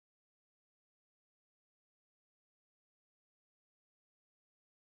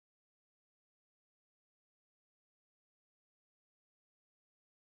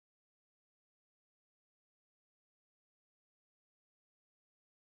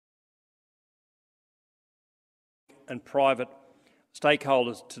and private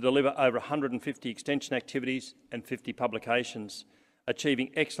stakeholders to deliver over 150 extension activities and 50 publications,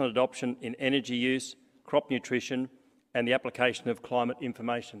 achieving excellent adoption in energy use, crop nutrition and the application of climate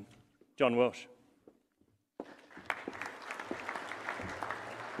information. John Welsh.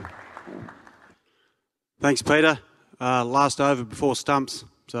 Thanks, Peter. Last over before stumps,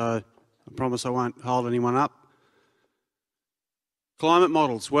 so I promise I won't hold anyone up. Climate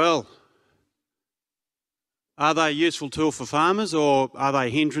models, well, are they a useful tool for farmers, or are they a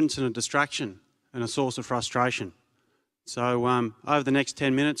hindrance and a distraction and a source of frustration? So over the next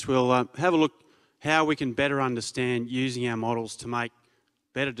 10 minutes we'll have a look how we can better understand using our models to make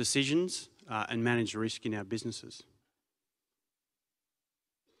better decisions and manage the risk in our businesses.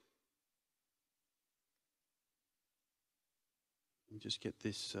 Let me just get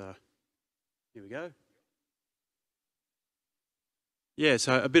this, here we go. Yeah,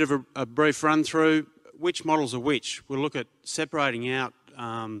 so a bit of a brief run through. Which models are which? We'll look at separating out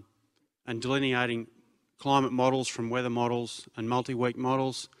and delineating climate models from weather models and multi-week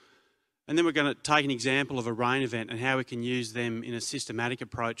models. And then we're going to take an example of a rain event and how we can use them in a systematic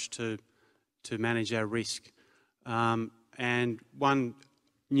approach to manage our risk. And one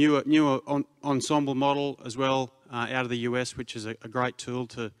newer ensemble model as well out of the US, which is a great tool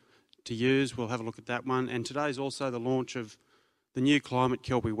to use. We'll have a look at that one. And today is also the launch of the new Climate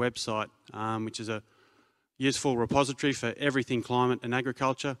Kelpie website, which is a useful repository for everything climate and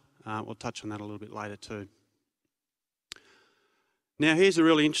agriculture. We'll touch on that a little bit later too. Now here's a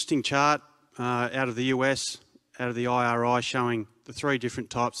really interesting chart out of the US, out of the IRI, showing the 3 different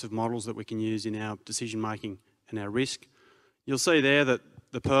types of models that we can use in our decision making and our risk. You'll see there that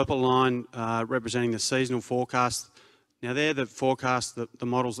the purple line representing the seasonal forecast. Now they're the forecasts, the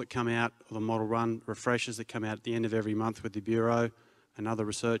models that come out, or the model run refreshers that come out at the end of every month with the Bureau and other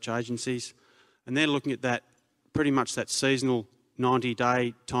research agencies. And they're looking at that, pretty much that seasonal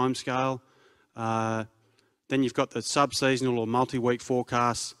 90-day timescale. Then you've got the sub-seasonal or multi-week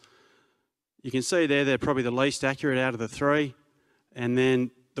forecasts. You can see there they're probably the least accurate out of the 3. And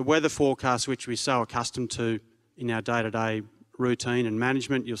then the weather forecasts, which we're so accustomed to in our day-to-day routine and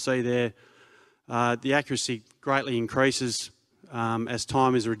management, you'll see there the accuracy greatly increases as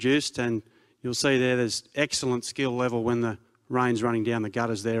time is reduced, and you'll see there's excellent skill level when the rain's running down the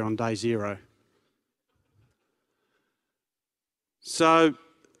gutters there on day 0. So,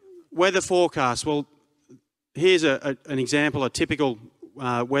 weather forecast. Well, here's an example, a typical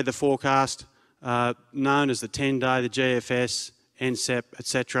weather forecast known as the 10-day, the GFS, NCEP,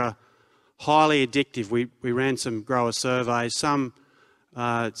 etc. Highly addictive. We ran some grower surveys. Some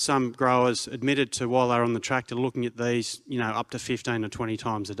growers admitted to, while they're on the tractor looking at these, up to 15 or 20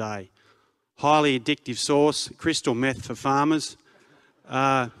 times a day. Highly addictive source, crystal meth for farmers.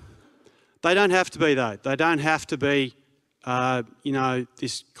 They don't have to be though. They don't have to be,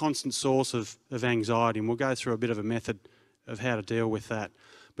 this constant source of anxiety, and we'll go through a bit of a method of how to deal with that.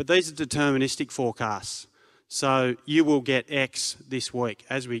 But these are deterministic forecasts. So you will get X this week,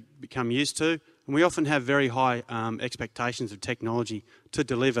 as we become used to. And we often have very high expectations of technology to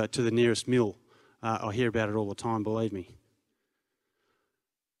deliver to the nearest mill. I hear about it all the time, believe me.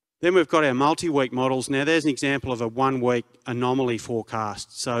 Then we've got our multi-week models. Now there's an example of a 1-week anomaly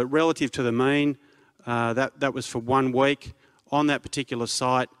forecast. So relative to the mean, that was for 1 week on that particular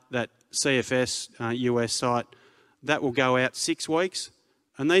site, that CFS US site, that will go out 6 weeks.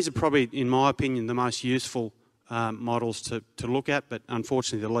 And these are probably, in my opinion, the most useful models to look at, but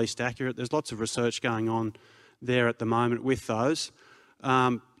unfortunately the least accurate. There's lots of research going on there at the moment with those.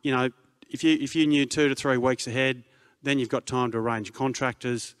 If you knew 2 to 3 weeks ahead, then you've got time to arrange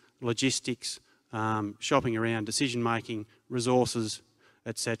contractors, logistics, shopping around, decision making, resources,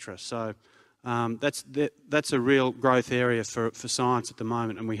 etc. So that's a real growth area for science at the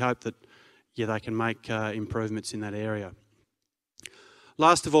moment, and we hope that they can make improvements in that area.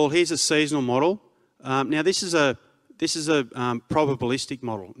 Last of all, here's a seasonal model. Now this is a probabilistic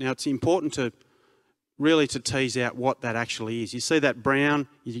model. Now it's important to really tease out what that actually is. You see that brown,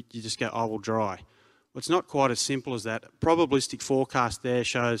 you just go, oh, well, dry. Well, it's not quite as simple as that. Probabilistic forecast there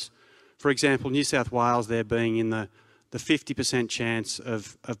shows, for example, New South Wales there being in the 50% chance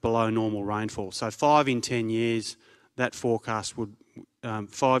of below normal rainfall. So 5 in 10 years, that forecast would,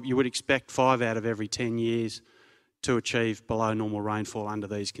 you would expect 5 out of every 10 years to achieve below normal rainfall under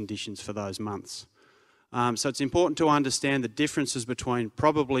these conditions for those months. So it's important to understand the differences between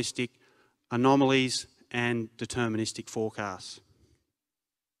probabilistic, anomalies and deterministic forecasts.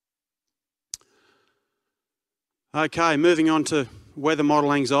 Okay, moving on to weather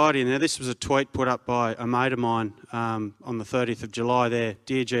model anxiety. Now this was a tweet put up by a mate of mine on the 30th of July there.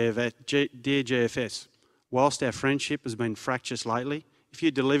 Dear GFS, whilst our friendship has been fractious lately, if you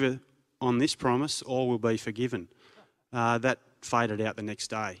deliver on this promise, all will be forgiven. That faded out the next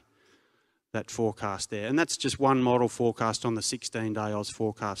day, that forecast there. And that's just one model forecast on the 16-day Oz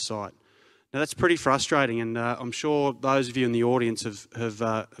forecast site. Now that's pretty frustrating, and I'm sure those of you in the audience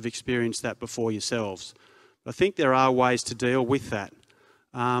have experienced that before yourselves. I think there are ways to deal with that,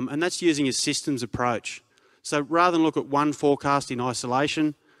 and that's using a systems approach. So rather than look at one forecast in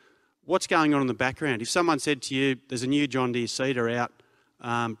isolation, what's going on in the background? If someone said to you, there's a new John Deere seeder out,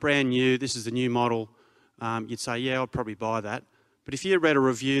 brand new, this is the new model, you'd say, yeah, I'd probably buy that. But if you read a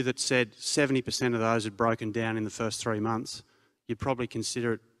review that said 70% of those had broken down in the first 3 months, you'd probably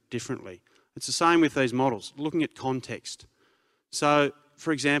consider it differently. It's the same with these models, looking at context. So,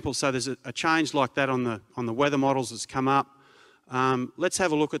 for example, there's a change like that on the weather models that's come up. Let's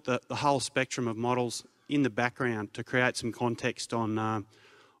have a look at the whole spectrum of models in the background to create some context on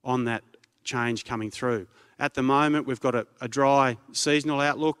that change coming through. At the moment, we've got a dry seasonal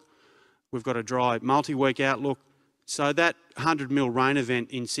outlook. We've got a dry multi-week outlook. So that 100 mil rain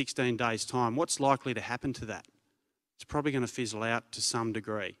event in 16 days' time, what's likely to happen to that? It's probably going to fizzle out to some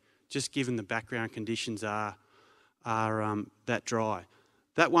degree, just given the background conditions are that dry.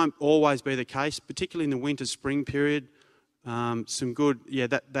 That won't always be the case, particularly in the winter-spring period. Some good,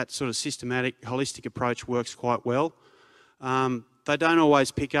 that sort of systematic, holistic approach works quite well. They don't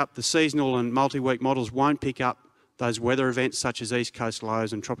always pick up, the seasonal and multi-week models won't pick up those weather events such as east coast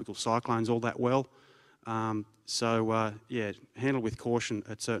lows and tropical cyclones all that well. Handle with caution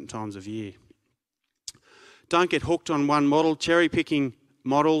at certain times of year. Don't get hooked on one model. Cherry-picking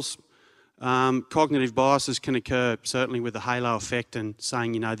models, cognitive biases can occur, certainly with the halo effect and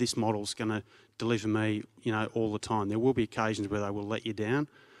saying, this model's going to deliver me, all the time. There will be occasions where they will let you down,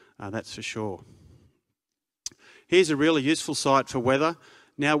 that's for sure. Here's a really useful site for weather.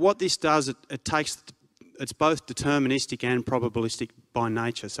 Now, what this does, it's both deterministic and probabilistic by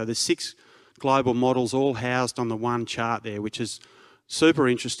nature. So there's 6 global models all housed on the one chart there, which is super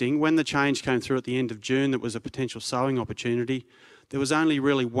interesting. When the change came through at the end of June that was a potential sowing opportunity, there was only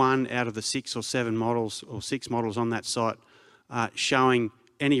really 1 out of the 6 or 7 models, or 6 models on that site showing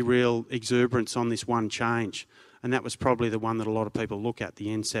any real exuberance on this one change. And that was probably the one that a lot of people look at, the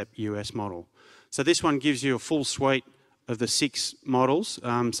NCEP US model. So this one gives you a full suite of the 6 models.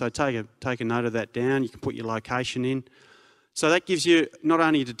 So take a note of that down. You can put your location in. So that gives you not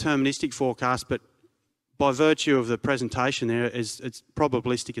only a deterministic forecast, but by virtue of the presentation there, it's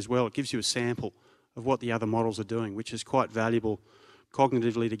probabilistic as well. It gives you a sample of what the other models are doing, which is quite valuable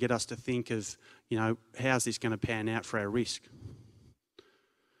cognitively to get us to think of, how's this going to pan out for our risk.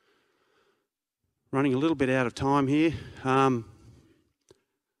 Running a little bit out of time here.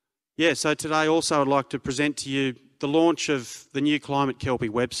 So today also I'd like to present to you the launch of the new Climate Kelpie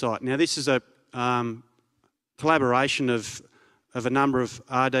website. Now this is a collaboration of a number of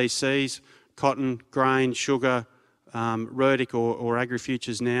RDCs, cotton, grain, sugar, Rurtic or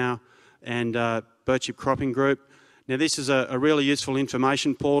AgriFutures now, and Birchip Cropping Group. Now this is a really useful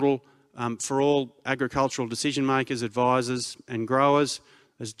information portal for all agricultural decision makers, advisors and growers.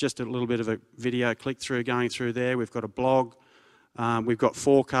 There's just a little bit of a video click through going through there. We've got a blog, we've got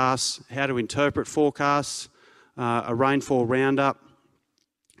forecasts, how to interpret forecasts, a rainfall roundup,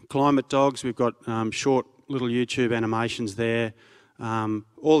 climate dogs. We've got short little YouTube animations there.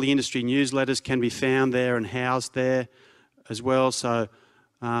 All the industry newsletters can be found there and housed there as well. So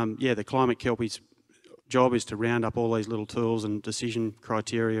the Climate Kelpie's job is to round up all these little tools and decision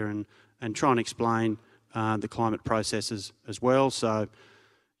criteria and try and explain the climate processes as well. So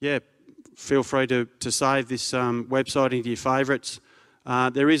feel free to save this website into your favourites.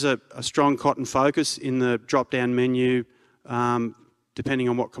 There is a strong cotton focus in the drop-down menu, depending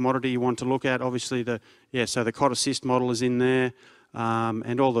on what commodity you want to look at. Obviously, so the Cot Assist model is in there,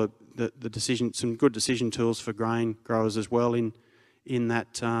 and all the decision, some good decision tools for grain growers as well in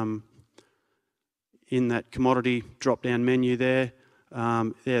that commodity drop-down menu there.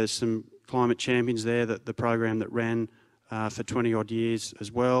 There's some climate champions there, the program that ran for 20 odd years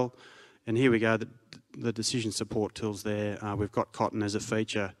as well. And here we go, the decision support tools there. We've got cotton as a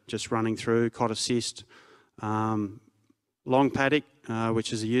feature just running through, Cot Assist, Long Paddock,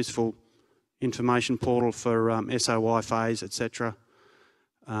 which is a useful information portal for SOI phase, etc.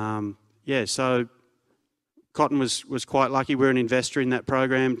 So Cotton was quite lucky. We're an investor in that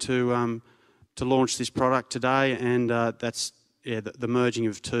program to launch this product today, and that's the merging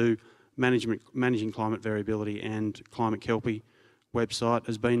of 2, managing climate variability and Climate Kelpie website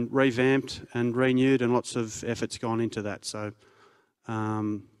has been revamped and renewed, and lots of effort's gone into that. So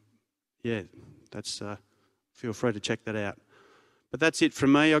that's feel free to check that out. But that's it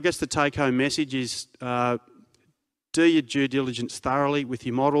from me. I guess the take-home message is do your due diligence thoroughly with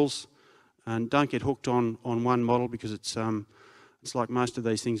your models, and don't get hooked on one model, because it's like most of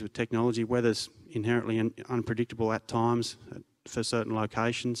these things with technology. Weather's inherently unpredictable at times for certain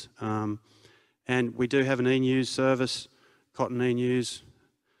locations. And we do have an e-news service, Cotton e-news,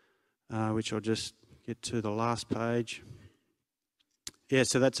 which I'll just get to the last page. Yeah,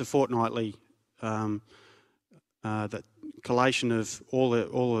 so that's a fortnightly that collation of all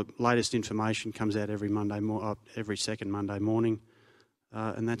the latest information comes out every second Monday morning.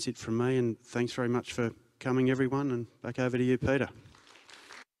 And that's it from me, and thanks very much for coming, everyone, and back over to you, Peter.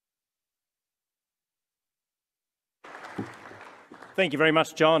 Thank you very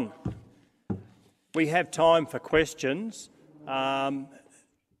much, John. We have time for questions.